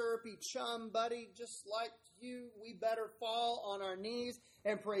of a syrupy chum buddy, just like you. We better fall on our knees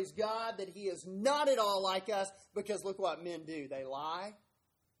and praise God that He is not at all like us, because look what men do. They lie,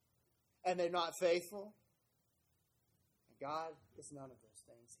 and they're not faithful. And God is none of those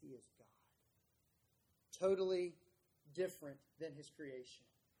things. He is God. Totally different than His creation.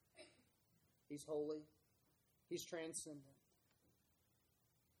 He's holy. He's transcendent.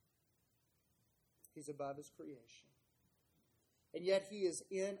 He's above His creation. And yet He is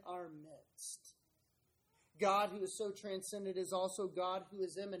in our midst. God who is so transcendent is also God who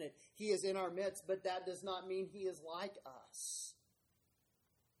is immanent. He is in our midst, but that does not mean He is like us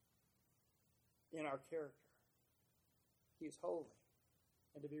in our character. He is holy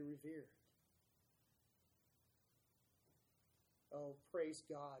and to be revered. Oh, praise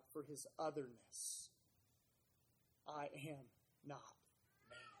God for His otherness. I am not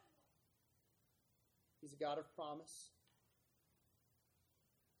man. He's a God of promise.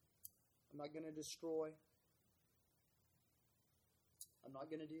 I'm not going to destroy. I'm not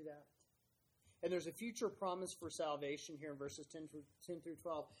going to do that. And there's a future promise for salvation here in verses 10 through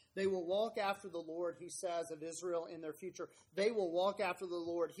 12. They will walk after the Lord, He says, of Israel in their future. They will walk after the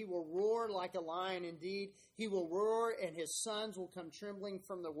Lord. He will roar like a lion. Indeed, He will roar, and His sons will come trembling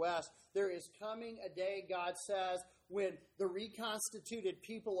from the west. There is coming a day, God says, when the reconstituted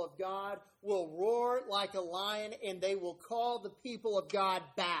people of God will roar like a lion, and they will call the people of God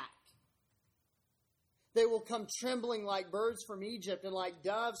back. They will come trembling like birds from Egypt and like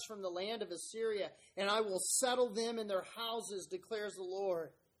doves from the land of Assyria, and I will settle them in their houses, declares the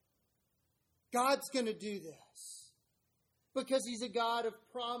Lord. God's going to do this because He's a God of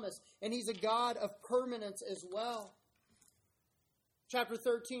promise, and He's a God of permanence as well. Chapter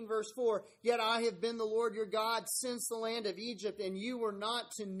 13, verse 4, Yet I have been the Lord your God since the land of Egypt, and you were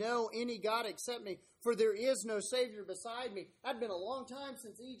not to know any God except me, for there is no Savior beside me. I'd been a long time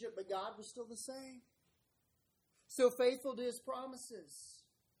since Egypt, but God was still the same. So faithful to His promises.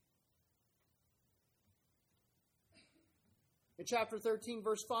 In chapter 13,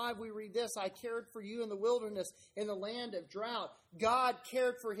 verse 5, we read this, I cared for you in the wilderness, in the land of drought. God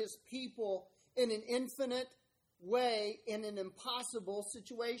cared for His people in an infinite way, in an impossible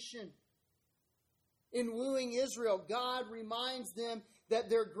situation. In wooing Israel, God reminds them that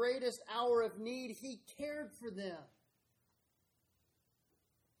their greatest hour of need, He cared for them.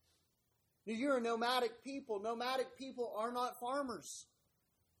 You're a nomadic people. Nomadic people are not farmers.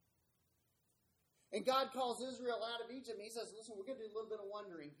 And God calls Israel out of Egypt. And He says, listen, we're going to do a little bit of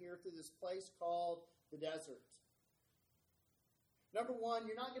wandering here through this place called the desert. Number one,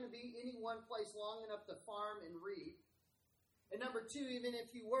 you're not going to be any one place long enough to farm and reap. And number two, even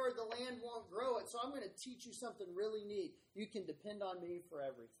if you were, the land won't grow it. So I'm going to teach you something really neat. You can depend on me for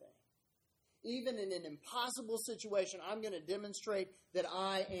everything. Even in an impossible situation, I'm going to demonstrate that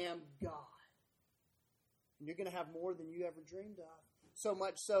I am God. And you're going to have more than you ever dreamed of. So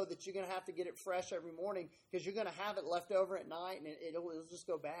much so that you're going to have to get it fresh every morning, because you're going to have it left over at night and it'll just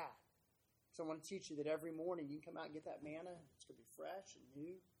go bad. So I want to teach you that every morning you can come out and get that manna. It's going to be fresh and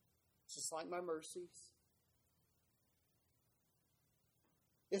new. It's just like my mercies.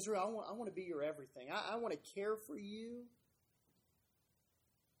 Israel, I want to be your everything. I want to care for you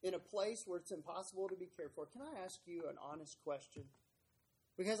in a place where it's impossible to be cared for. Can I ask you an honest question?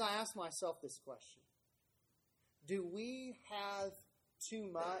 Because I ask myself this question. Do we have too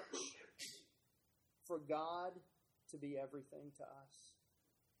much for God to be everything to us?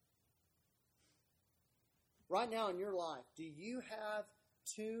 Right now in your life, do you have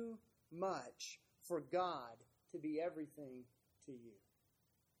too much for God to be everything to you?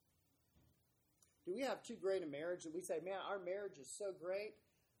 Do we have too great a marriage that we say, man, our marriage is so great,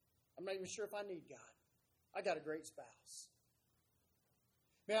 I'm not even sure if I need God. I got a great spouse.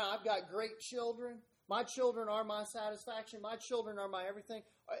 Man, I've got great children. My children are my satisfaction. My children are my everything.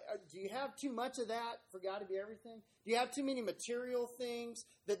 Do you have too much of that for God to be everything? Do you have too many material things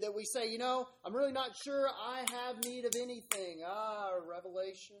that we say, I'm really not sure I have need of anything?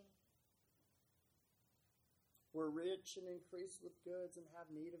 Revelation. We're rich and increased with goods and have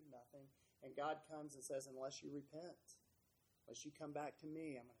need of nothing. And God comes and says, unless you repent, unless you come back to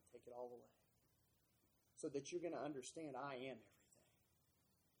me, I'm going to take it all away. So that you're going to understand I am everything.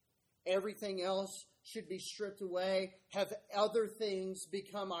 Everything else should be stripped away. Have other things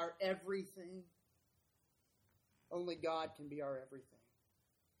become our everything. Only God can be our everything.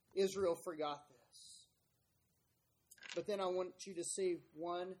 Israel forgot this. But then I want you to see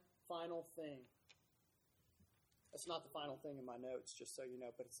one final thing. That's not the final thing in my notes, just so you know,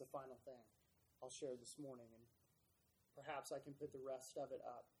 but it's the final thing I'll share this morning. And perhaps I can put the rest of it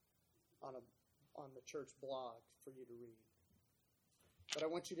up on a on the church blog for you to read. But I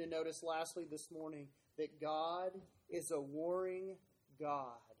want you to notice lastly this morning that God is a warring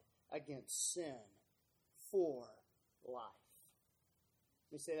God against sin for life.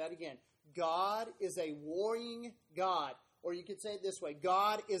 Let me say that again. God is a warring God. Or you could say it this way.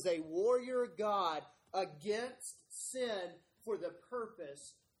 God is a warrior God against sin for the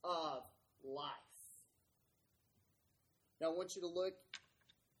purpose of life. Now I want you to look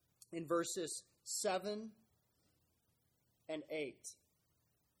in verses 7 and 8.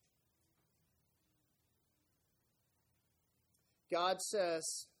 God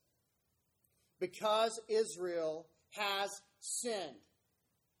says, because Israel has sinned.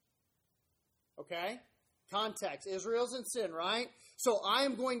 Okay? Context. Israel's in sin, right? So I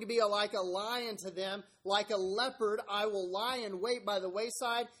am going to be like a lion to them. Like a leopard, I will lie in wait by the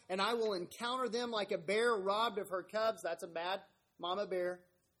wayside, and I will encounter them like a bear robbed of her cubs. That's a bad mama bear.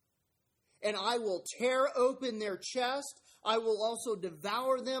 And I will tear open their chest. I will also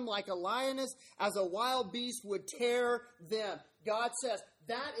devour them like a lioness, as a wild beast would tear them. God says,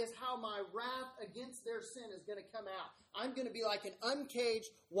 that is how my wrath against their sin is going to come out. I'm going to be like an uncaged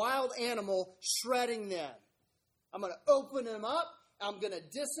wild animal shredding them. I'm going to open them up. I'm going to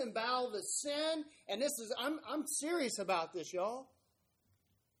disembowel the sin. And I'm serious about this, y'all.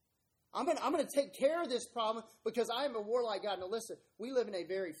 I'm going to take care of this problem because I am a warlike God. Now listen, we live in a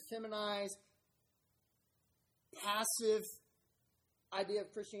very feminized, passive idea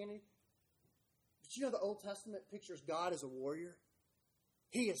of Christianity. But you know the Old Testament pictures God as a warrior?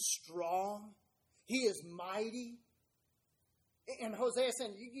 He is strong. He is mighty. And Hosea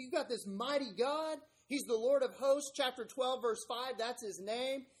saying, you got this mighty God. He's the Lord of hosts, chapter 12, verse 5. That's his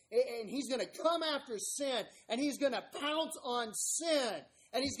name. And he's going to come after sin. And he's going to pounce on sin.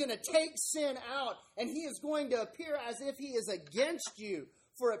 And he's going to take sin out. And he is going to appear as if he is against you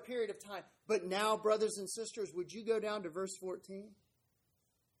for a period of time. But now, brothers and sisters, would you go down to verse 14?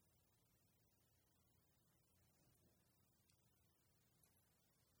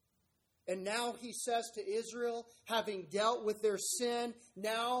 And now he says to Israel, having dealt with their sin,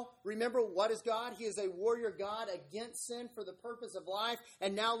 now, remember, what is God? He is a warrior God against sin for the purpose of life.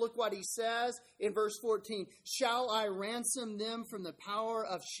 And now look what he says in verse 14. Shall I ransom them from the power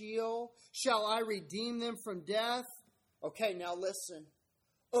of Sheol? Shall I redeem them from death? Okay, now listen.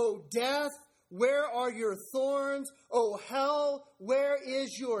 O death, where are your thorns? O hell, where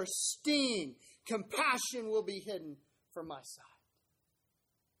is your sting? Compassion will be hidden from my sight.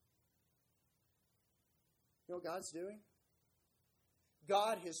 You know what God's doing?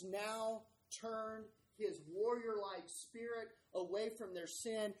 God has now turned his warrior-like spirit away from their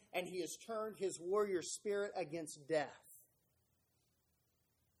sin, and he has turned his warrior spirit against death.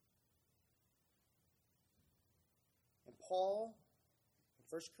 And Paul, in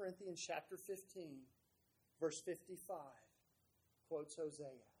 1 Corinthians chapter 15, verse 55, quotes Hosea.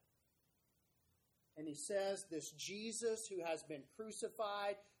 And he says, this Jesus who has been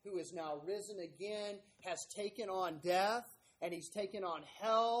crucified, who is now risen again, has taken on death, and he's taken on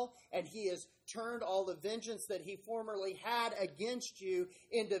hell, and he has turned all the vengeance that he formerly had against you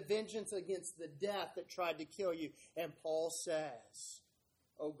into vengeance against the death that tried to kill you. And Paul says,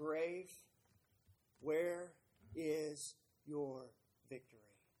 O grave, where is your victory?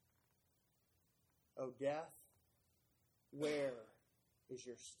 O death, where is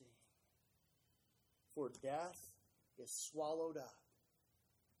your sting? For death is swallowed up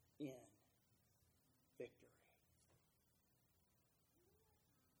in victory.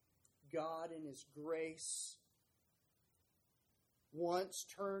 God in his grace once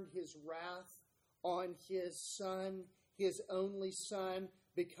turned his wrath on his Son, his only Son,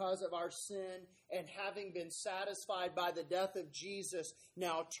 because of our sin, and having been satisfied by the death of Jesus,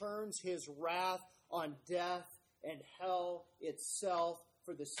 now turns his wrath on death and hell itself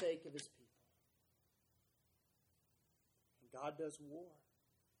for the sake of his people. God does war.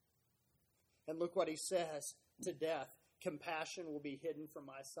 And look what he says to death. Compassion will be hidden from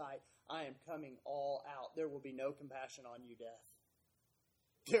my sight. I am coming all out. There will be no compassion on you, death.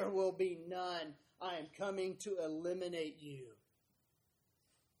 There will be none. I am coming to eliminate you.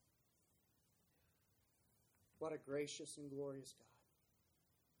 What a gracious and glorious God.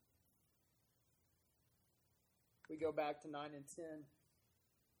 We go back to 9 and 10.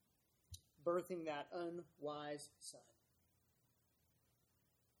 Birthing that unwise son.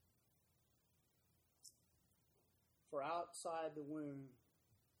 For outside the womb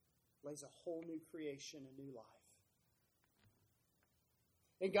lays a whole new creation, a new life.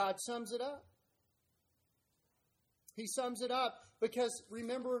 And God sums it up. He sums it up because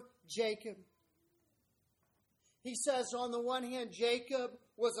remember Jacob. He says on the one hand, Jacob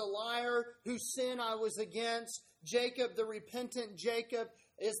was a liar, whose sin I was against. Jacob, the repentant Jacob,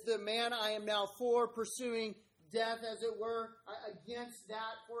 is the man I am now for, pursuing death, as it were, against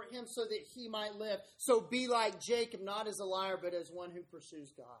that for him so that he might live. So be like Jacob, not as a liar, but as one who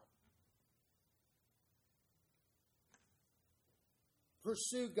pursues God.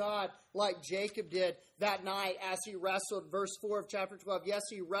 Pursue God like Jacob did that night as he wrestled. Verse 4 of chapter 12. Yes,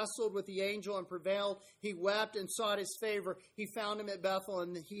 he wrestled with the angel and prevailed. He wept and sought his favor. He found him at Bethel,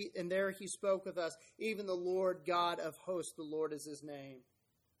 and there he spoke with us. Even the Lord God of hosts, the Lord is his name.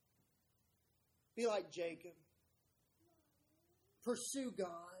 Be like Jacob. Pursue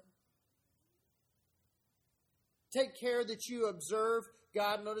God. Take care that you observe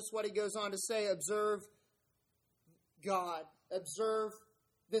God. Notice what he goes on to say. Observe God. Observe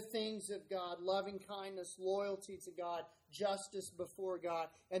the things of God, loving kindness, loyalty to God, justice before God,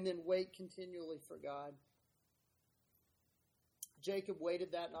 and then wait continually for God. Jacob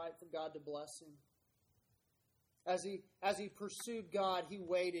waited that night for God to bless him. As he pursued God, he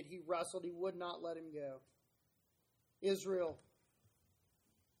waited, he wrestled, he would not let him go. Israel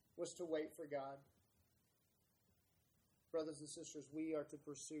was to wait for God. Brothers and sisters, we are to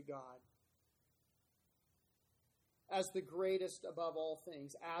pursue God as the greatest above all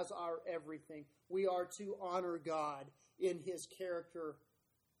things, as our everything. We are to honor God in his character.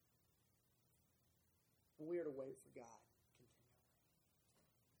 And we are to wait for God continually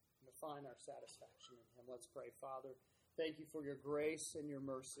and to find our satisfaction in him. Let's pray. Father, thank you for your grace and your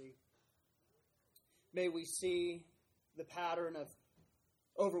mercy. May we see the pattern of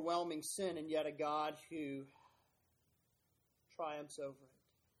overwhelming sin and yet a God who triumphs over it.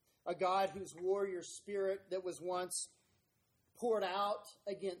 A God whose warrior spirit that was once poured out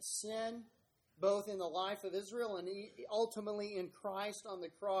against sin, both in the life of Israel and ultimately in Christ on the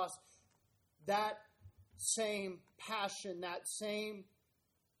cross, that same passion, that same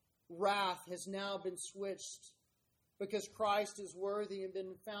wrath has now been switched because Christ is worthy and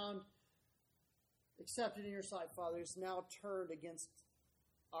been found accepted in your sight, Father. It's now turned against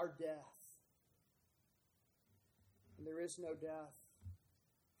our death. And there is no death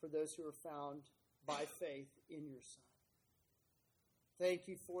for those who are found by faith in your Son. Thank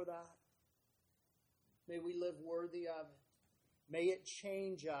you for that. May we live worthy of it. May it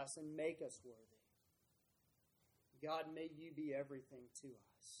change us and make us worthy. God, may you be everything to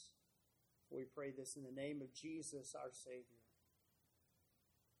us. We pray this in the name of Jesus, our Savior.